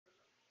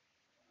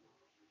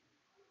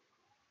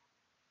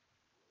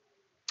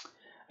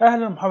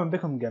أهلا ومرحبا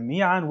بكم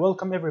جميعا.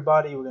 Welcome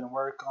everybody. We're going to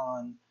work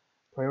on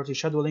priority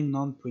scheduling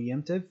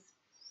non-preemptive.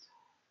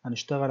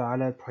 هنشتغل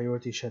على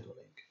priority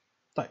scheduling.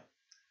 طيب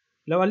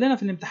لو قال لنا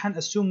في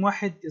الامتحان assume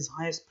واحد is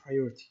highest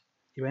priority،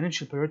 يبقى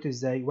نمشي priority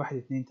ازاي؟ 1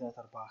 2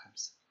 3 4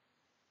 5.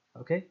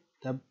 اوكي.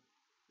 طب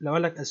لو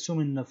قال لك assume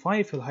ان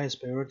 5 في highest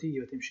priority،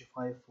 يبقى تمشي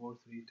 5 4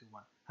 3 2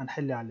 1.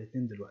 هنحل على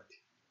الاثنين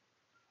دلوقتي.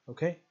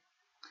 اوكي.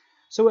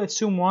 So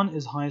assume 1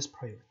 is highest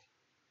priority.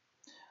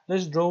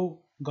 Let's draw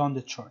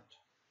Gantt chart.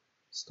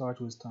 Start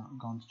with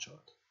Gantt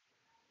chart.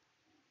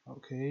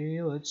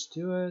 Okay, let's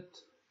do it.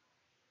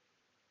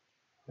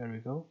 There we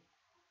go.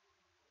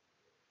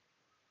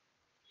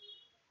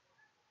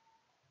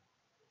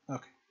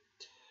 Okay.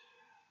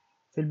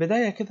 في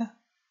البداية كده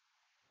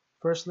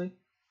firstly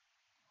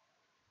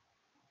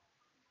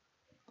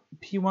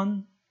P1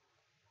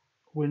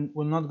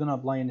 we're not gonna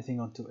apply anything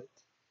onto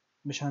it.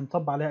 مش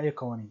هنطبق عليها أي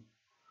قوانين.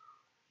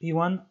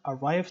 P1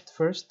 arrived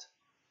first.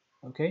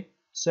 Okay,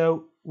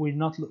 so we're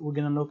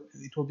gonna look,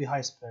 it will be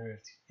highest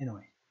priority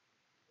anyway.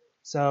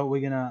 So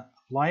we're gonna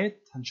apply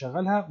it.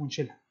 هنشغلها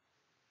ونشيلها.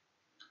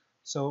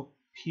 So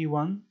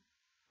P1,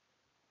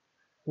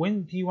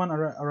 when P1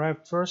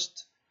 arrived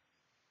first,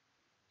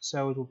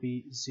 so it will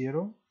be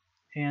 0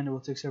 and it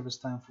will take service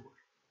time 4.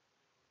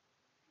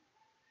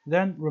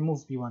 Then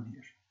remove P1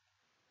 here.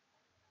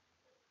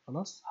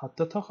 خلاص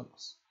حطيتها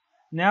خلاص.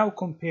 Now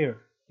compare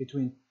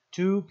between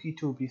 2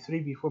 P2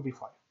 P3 P4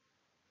 P5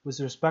 with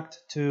respect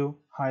to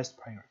highest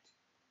priority.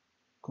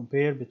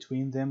 Compare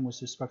between them with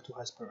respect to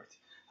highest priority.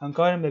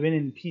 هنقارن ما بين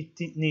ال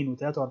P2 و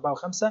 3 و 4 و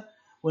 5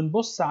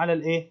 ونبص على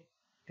الايه؟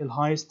 ال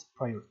highest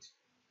priority.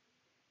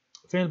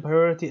 فين ال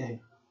priority؟ اهي.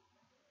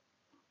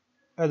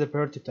 ادي ال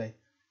priority بتاعي.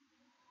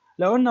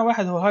 لو قلنا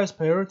واحد هو highest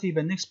priority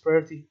يبقى next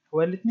priority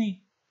هو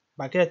الاثنين،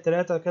 بعد كده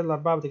الثلاثة، بعد كده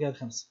الأربعة، بعد كده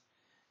الخمسة.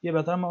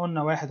 يبقى طالما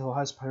قلنا واحد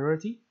هو highest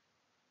priority،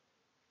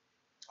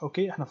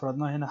 اوكي، احنا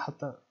فرضناها هنا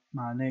حتى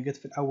مع ان هي جت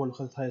في الأول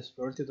وخدت highest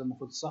priority، ده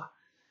المفروض الصح،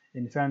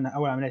 لأن فعلا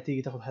أول عملية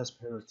تيجي تاخد highest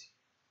priority،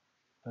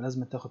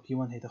 فلازم تاخد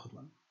P1 هي تاخد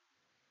 1.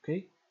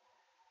 اوكي،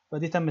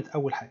 فدي تمت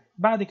أول حاجة.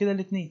 بعد كده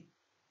الاثنين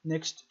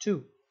next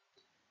 2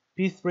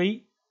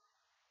 P3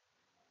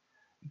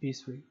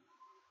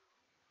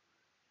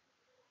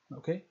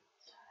 اوكي،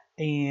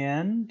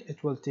 and it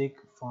will take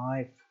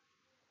 5.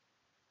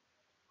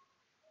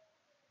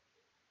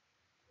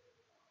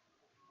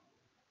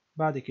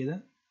 بعد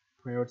كده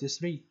priority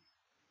 3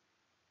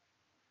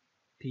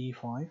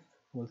 P5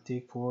 will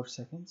take 4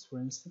 seconds for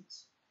instance,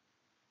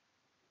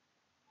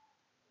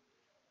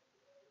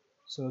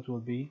 so it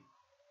will be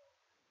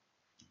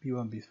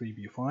P1 P3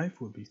 P5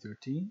 will be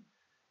 13,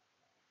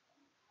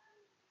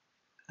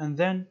 and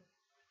then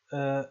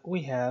we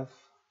have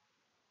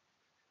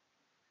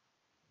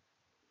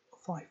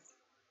 5.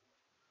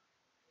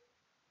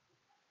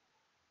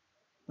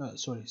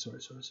 Sorry.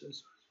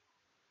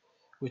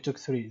 We took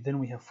 3, then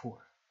we have 4.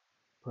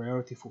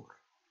 Priority 4.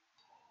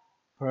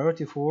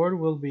 Priority 4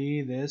 will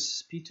be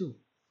this P2.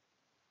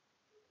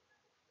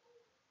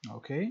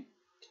 Okay.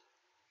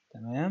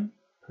 تمام.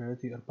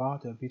 Priority 4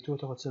 تبقى P2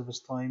 تاخد service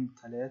time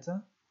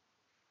 3،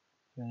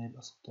 يعني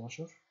يبقى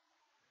 16.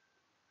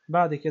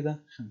 بعد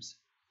كده 5.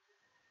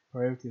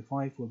 Priority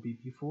 5 will be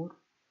P4.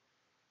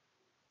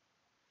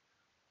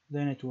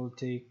 Then it will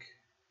take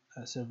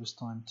service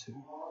time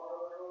 2.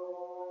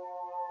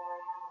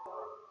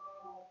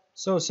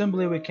 So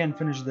simply we can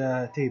finish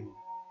the table.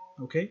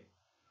 Okay.